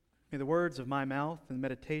May the words of my mouth and the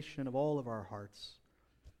meditation of all of our hearts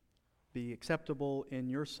be acceptable in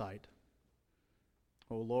your sight,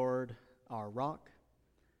 O Lord, our rock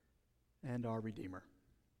and our Redeemer.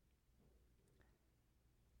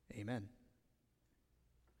 Amen.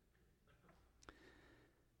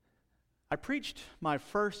 I preached my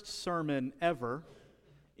first sermon ever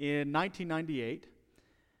in 1998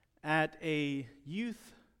 at a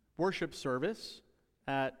youth worship service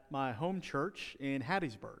at my home church in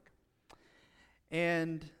Hattiesburg.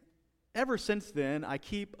 And ever since then, I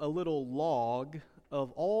keep a little log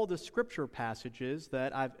of all the scripture passages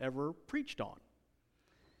that I've ever preached on.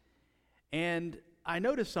 And I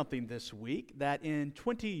noticed something this week, that in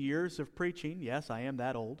 20 years of preaching, yes, I am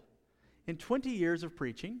that old, in 20 years of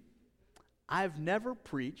preaching, I've never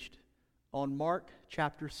preached on Mark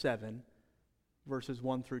chapter 7, verses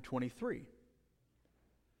 1 through 23.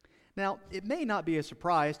 Now, it may not be a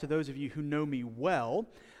surprise to those of you who know me well.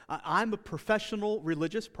 I'm a professional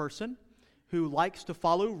religious person who likes to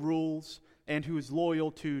follow rules and who is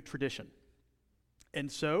loyal to tradition.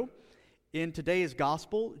 And so, in today's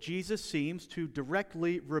gospel, Jesus seems to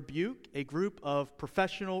directly rebuke a group of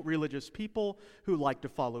professional religious people who like to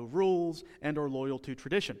follow rules and are loyal to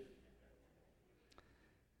tradition.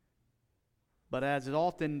 But as is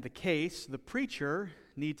often the case, the preacher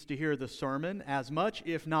needs to hear the sermon as much,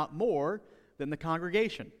 if not more, than the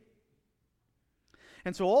congregation.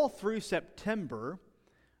 And so all through September,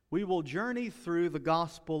 we will journey through the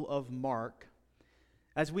Gospel of Mark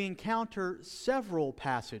as we encounter several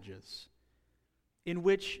passages in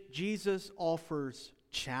which Jesus offers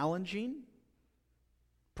challenging,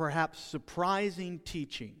 perhaps surprising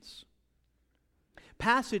teachings.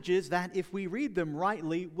 Passages that, if we read them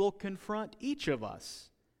rightly, will confront each of us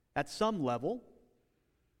at some level,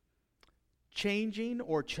 changing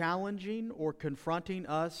or challenging or confronting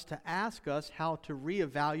us to ask us how to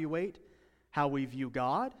reevaluate how we view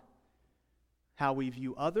God, how we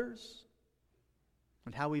view others,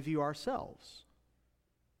 and how we view ourselves.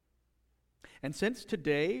 And since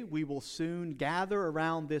today we will soon gather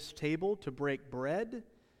around this table to break bread,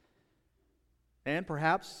 and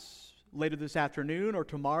perhaps later this afternoon or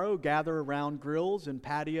tomorrow gather around grills and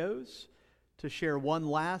patios to share one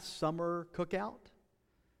last summer cookout,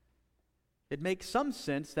 it makes some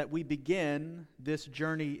sense that we begin this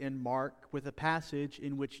journey in Mark with a passage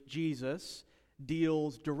in which Jesus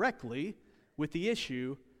deals directly with the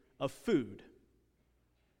issue of food,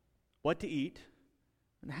 what to eat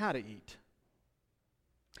and how to eat.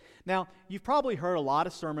 Now, you've probably heard a lot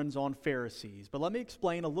of sermons on Pharisees, but let me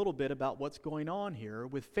explain a little bit about what's going on here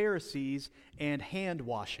with Pharisees and hand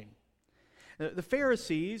washing. The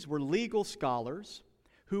Pharisees were legal scholars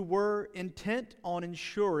who were intent on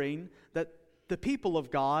ensuring that the people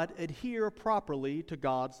of God adhere properly to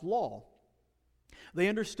God's law. They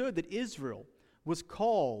understood that Israel was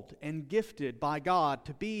called and gifted by God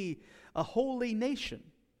to be a holy nation,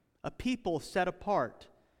 a people set apart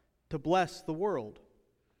to bless the world.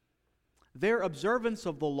 Their observance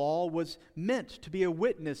of the law was meant to be a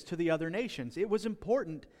witness to the other nations. It was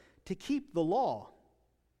important to keep the law.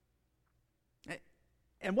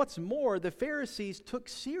 And what's more, the Pharisees took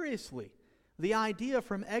seriously the idea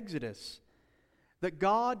from Exodus that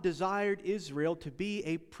God desired Israel to be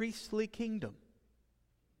a priestly kingdom,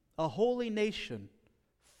 a holy nation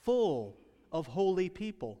full of holy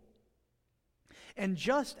people. And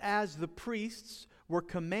just as the priests were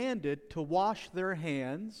commanded to wash their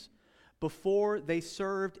hands before they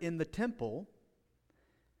served in the temple,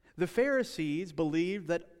 the Pharisees believed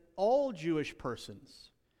that all Jewish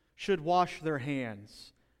persons should wash their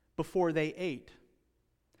hands before they ate,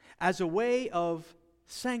 as a way of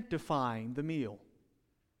sanctifying the meal,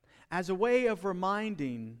 as a way of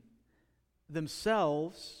reminding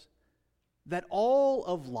themselves that all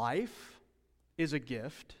of life is a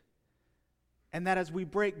gift, and that as we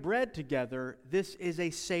break bread together, this is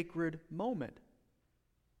a sacred moment.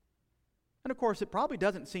 And of course, it probably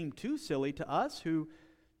doesn't seem too silly to us who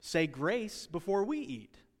say grace before we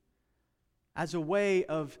eat, as a way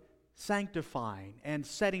of sanctifying and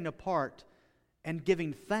setting apart and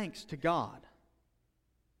giving thanks to God.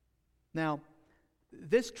 Now,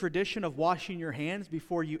 this tradition of washing your hands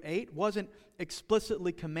before you ate wasn't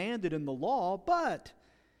explicitly commanded in the law, but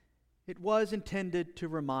it was intended to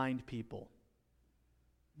remind people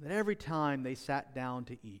that every time they sat down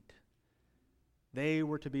to eat, they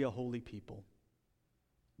were to be a holy people,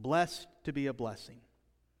 blessed to be a blessing,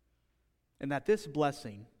 and that this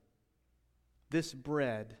blessing, this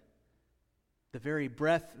bread, the very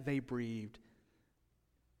breath they breathed,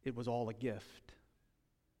 it was all a gift.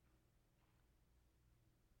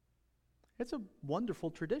 It's a wonderful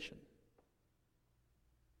tradition.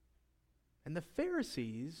 And the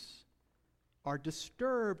Pharisees are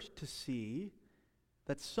disturbed to see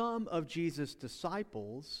that some of Jesus'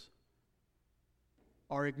 disciples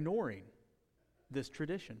are ignoring this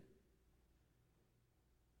tradition.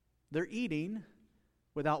 They're eating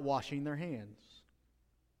without washing their hands.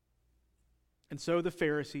 And so the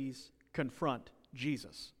Pharisees confront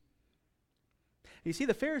Jesus. You see,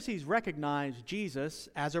 the Pharisees recognize Jesus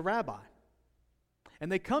as a rabbi,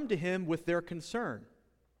 and they come to him with their concern.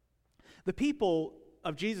 The people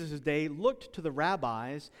of Jesus' day looked to the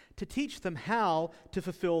rabbis to teach them how to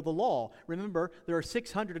fulfill the law. Remember, there are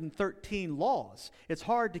 613 laws. It's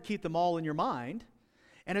hard to keep them all in your mind,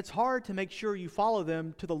 and it's hard to make sure you follow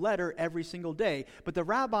them to the letter every single day. But the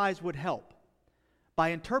rabbis would help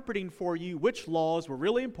by interpreting for you which laws were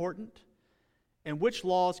really important and which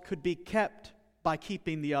laws could be kept by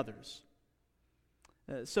keeping the others.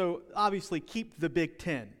 So obviously keep the big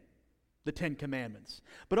 10, the 10 commandments.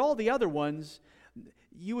 But all the other ones,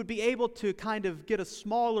 you would be able to kind of get a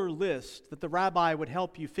smaller list that the rabbi would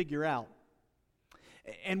help you figure out.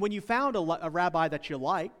 And when you found a rabbi that you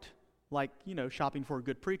liked, like, shopping for a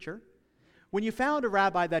good preacher, when you found a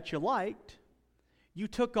rabbi that you liked, you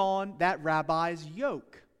took on that rabbi's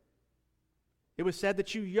yoke. It was said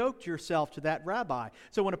that you yoked yourself to that rabbi.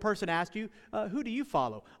 So when a person asked you, who do you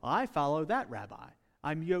follow? I follow that rabbi.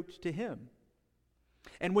 I'm yoked to him.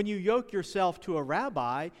 And when you yoke yourself to a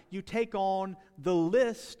rabbi, you take on the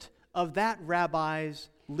list of that rabbi's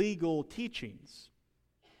legal teachings.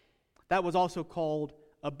 That was also called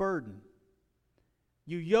a burden.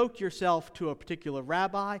 You yoked yourself to a particular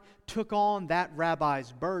rabbi, took on that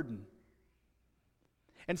rabbi's burden.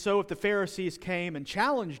 And so if the Pharisees came and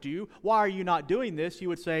challenged you, why are you not doing this? You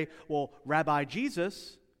would say, well, Rabbi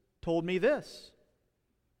Jesus told me this.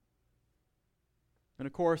 And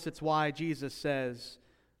of course, it's why Jesus says,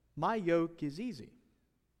 my yoke is easy.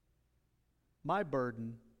 My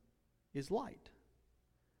burden is light.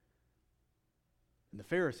 And the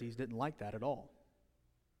Pharisees didn't like that at all.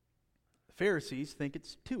 The Pharisees think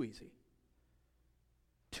it's too easy,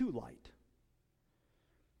 too light.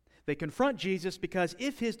 They confront Jesus because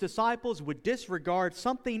if his disciples would disregard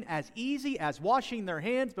something as easy as washing their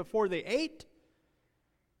hands before they ate,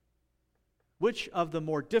 which of the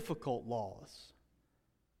more difficult laws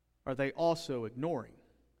are they also ignoring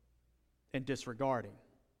and disregarding?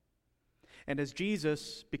 And as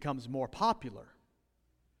Jesus becomes more popular,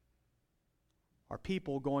 are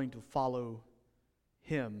people going to follow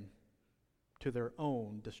him to their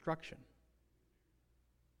own destruction?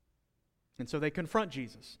 And so they confront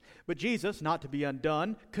Jesus. But Jesus, not to be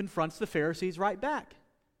undone, confronts the Pharisees right back.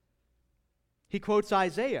 He quotes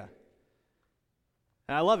Isaiah.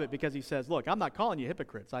 And I love it because he says, look, I'm not calling you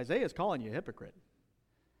hypocrites. Isaiah is calling you a hypocrite.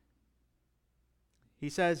 He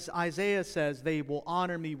says, Isaiah says, they will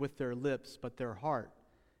honor me with their lips, but their heart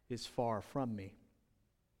is far from me.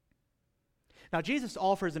 Now, Jesus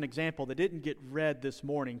offers an example that didn't get read this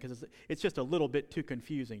morning because it's just a little bit too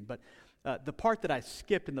confusing. But the part that I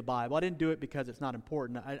skipped in the Bible, I didn't do it because it's not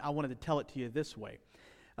important. I wanted to tell it to you this way.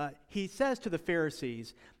 He says to the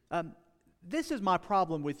Pharisees, this is my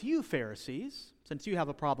problem with you, Pharisees, since you have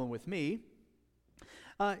a problem with me.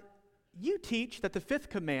 You teach that the fifth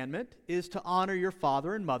commandment is to honor your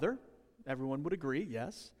father and mother. Everyone would agree,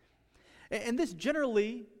 yes. And this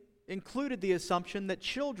generally included the assumption that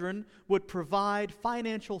children would provide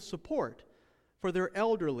financial support for their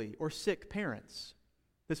elderly or sick parents.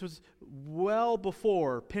 This was well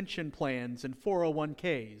before pension plans and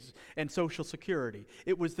 401ks and Social Security.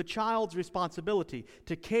 It was the child's responsibility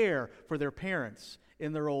to care for their parents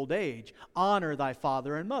in their old age. Honor thy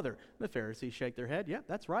father and mother. The Pharisees shake their head. Yeah,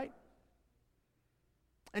 that's right.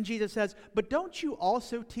 And Jesus says, but don't you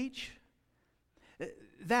also teach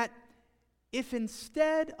that if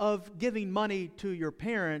instead of giving money to your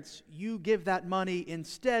parents, you give that money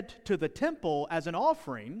instead to the temple as an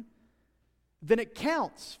offering, then it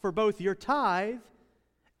counts for both your tithe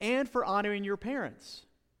and for honoring your parents?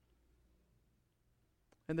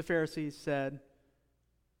 And the Pharisees said,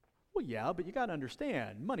 well, yeah, but you got to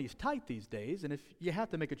understand, money's tight these days, and if you have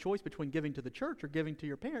to make a choice between giving to the church or giving to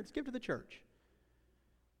your parents, give to the church.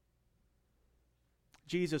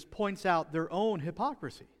 Jesus points out their own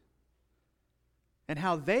hypocrisy and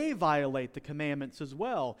how they violate the commandments as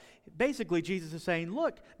well. Basically, Jesus is saying,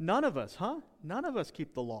 look, none of us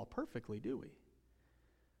keep the law perfectly, do we?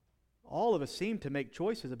 All of us seem to make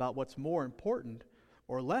choices about what's more important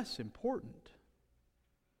or less important.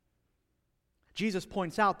 Jesus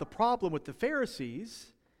points out the problem with the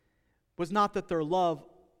Pharisees was not that their love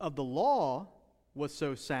of the law was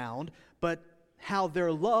so sound, but how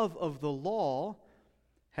their love of the law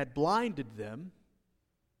had blinded them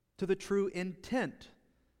to the true intent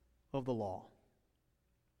of the law.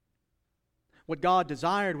 What God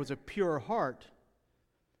desired was a pure heart,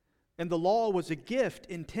 and the law was a gift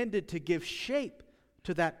intended to give shape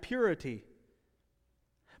to that purity.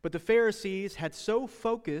 But the Pharisees had so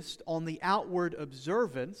focused on the outward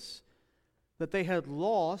observance that they had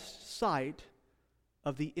lost sight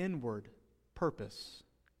of the inward purpose.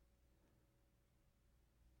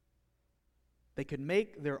 They could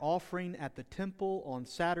make their offering at the temple on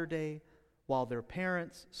Saturday while their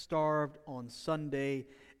parents starved on Sunday,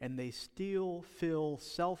 and they still feel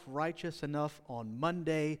self-righteous enough on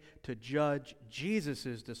Monday to judge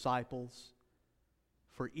Jesus' disciples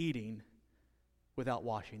for eating without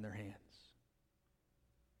washing their hands.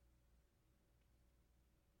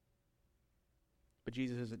 But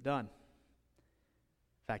Jesus isn't done.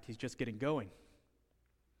 In fact, he's just getting going.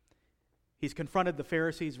 He's confronted the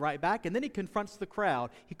Pharisees right back, and then he confronts the crowd.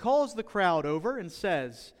 He calls the crowd over and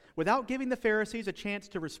says, without giving the Pharisees a chance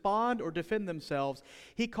to respond or defend themselves,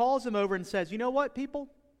 he calls them over and says, you know what, people?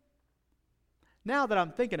 Now that I'm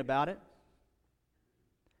thinking about it,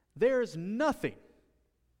 there's nothing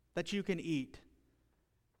that you can eat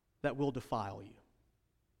that will defile you.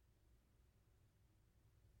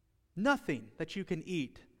 Nothing that you can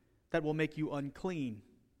eat that will make you unclean.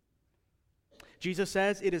 Jesus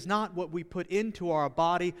says it is not what we put into our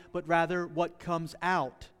body, but rather what comes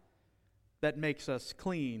out that makes us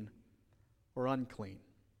clean or unclean.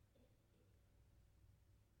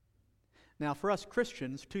 Now, for us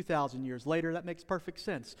Christians, 2,000 years later, that makes perfect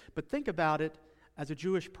sense. But think about it as a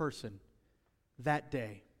Jewish person that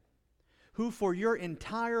day, who for your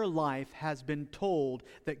entire life has been told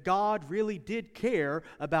that God really did care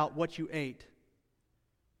about what you ate.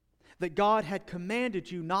 That God had commanded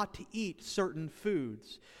you not to eat certain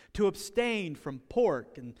foods, to abstain from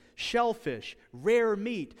pork and shellfish, rare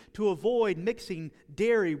meat, to avoid mixing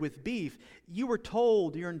dairy with beef. You were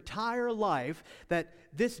told your entire life that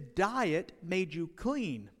this diet made you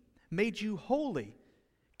clean, made you holy,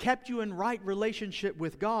 kept you in right relationship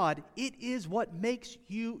with God. It is what makes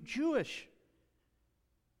you Jewish.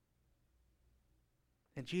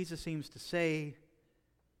 And Jesus seems to say,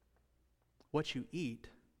 what you eat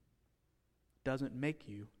doesn't make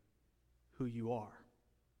you who you are.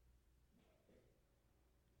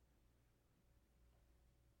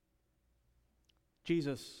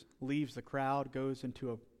 Jesus leaves the crowd, goes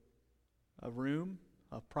into a room,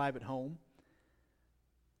 a private home,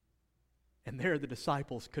 and there the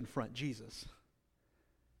disciples confront Jesus.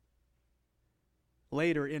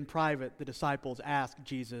 Later, in private, the disciples ask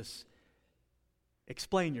Jesus,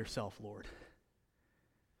 explain yourself, Lord.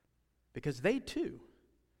 Because they too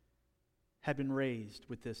had been raised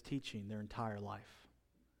with this teaching their entire life.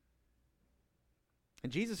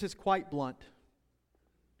 And Jesus is quite blunt.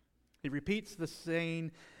 He repeats the saying,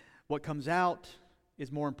 what comes out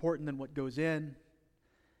is more important than what goes in.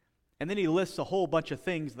 And then he lists a whole bunch of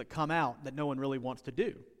things that come out that no one really wants to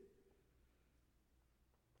do.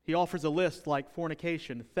 He offers a list like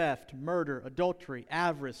fornication, theft, murder, adultery,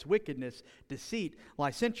 avarice, wickedness, deceit,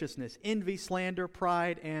 licentiousness, envy, slander,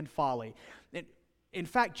 pride, and folly. In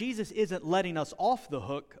fact, Jesus isn't letting us off the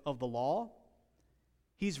hook of the law.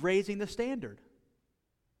 He's raising the standard.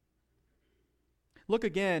 Look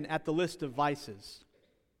again at the list of vices.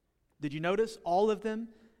 Did you notice all of them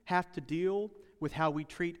have to deal with how we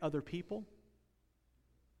treat other people?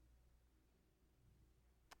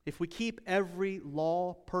 If we keep every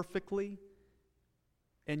law perfectly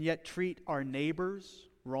and yet treat our neighbors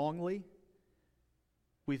wrongly,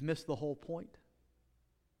 we've missed the whole point.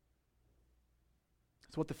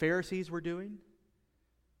 It's what the Pharisees were doing.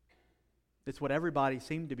 It's what everybody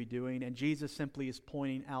seemed to be doing, and Jesus simply is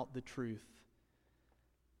pointing out the truth.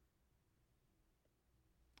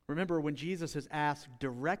 Remember, when Jesus is asked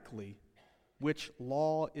directly which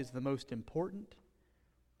law is the most important,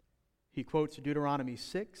 he quotes Deuteronomy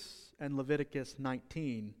 6 and Leviticus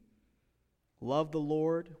 19. Love the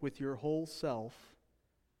Lord with your whole self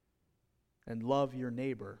and love your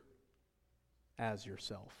neighbor as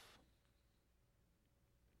yourself.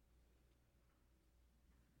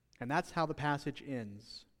 And that's how the passage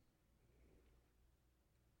ends.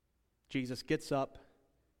 Jesus gets up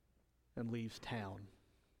and leaves town.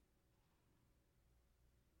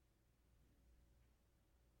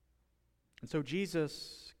 And so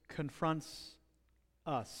Jesus confronts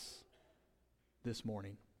us this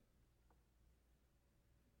morning.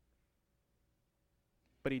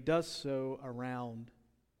 But he does so around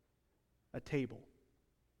a table.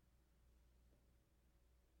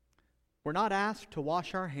 We're not asked to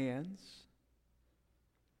wash our hands,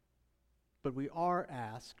 but we are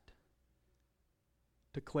asked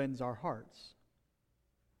to cleanse our hearts.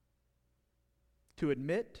 to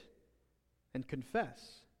admit and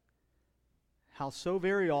confess how so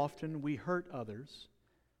very often we hurt others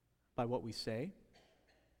by what we say,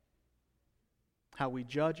 how we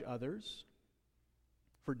judge others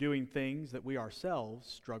for doing things that we ourselves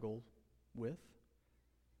struggle with,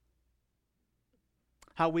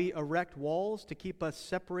 how we erect walls to keep us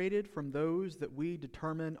separated from those that we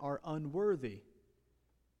determine are unworthy,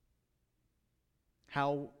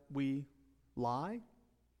 how we lie,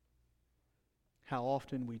 how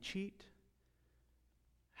often we cheat,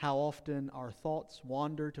 how often our thoughts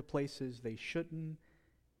wander to places they shouldn't,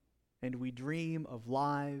 and we dream of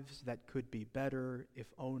lives that could be better if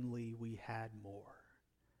only we had more.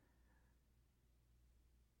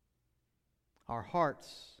 Our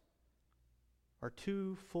hearts are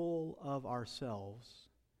too full of ourselves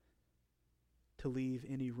to leave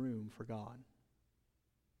any room for God.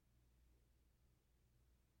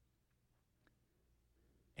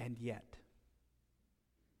 And yet,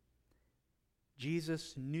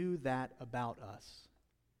 Jesus knew that about us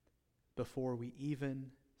before we even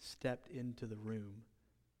stepped into the room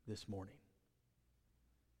this morning.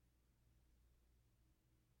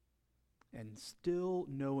 And still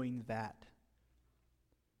knowing that,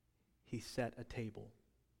 He set a table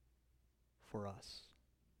for us.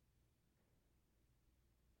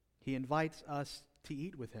 He invites us to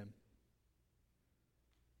eat with Him.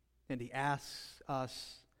 And He asks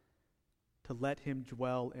us to let Him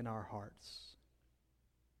dwell in our hearts.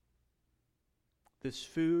 This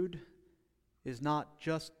food is not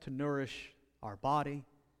just to nourish our body,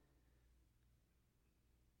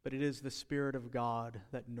 but it is the Spirit of God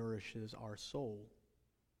that nourishes our soul.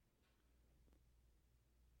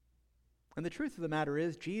 And the truth of the matter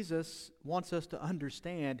is, Jesus wants us to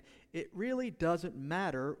understand it really doesn't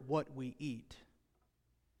matter what we eat,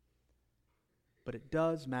 but it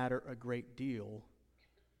does matter a great deal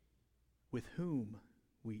with whom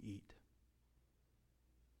we eat.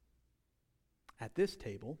 At this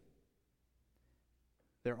table,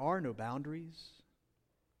 there are no boundaries,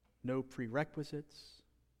 no prerequisites.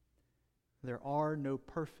 There are no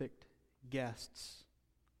perfect guests.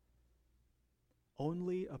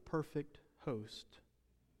 Only a perfect host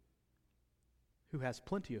who has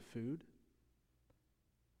plenty of food,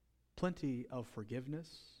 plenty of forgiveness,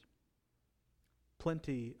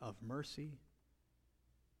 plenty of mercy,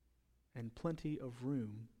 and plenty of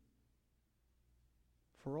room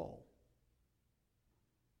for all.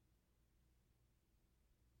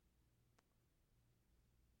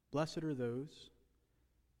 Blessed are those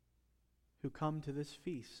who come to this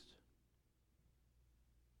feast,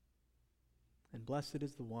 and blessed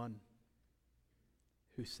is the one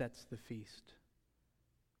who sets the feast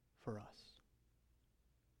for us.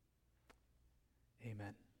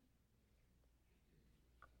 Amen.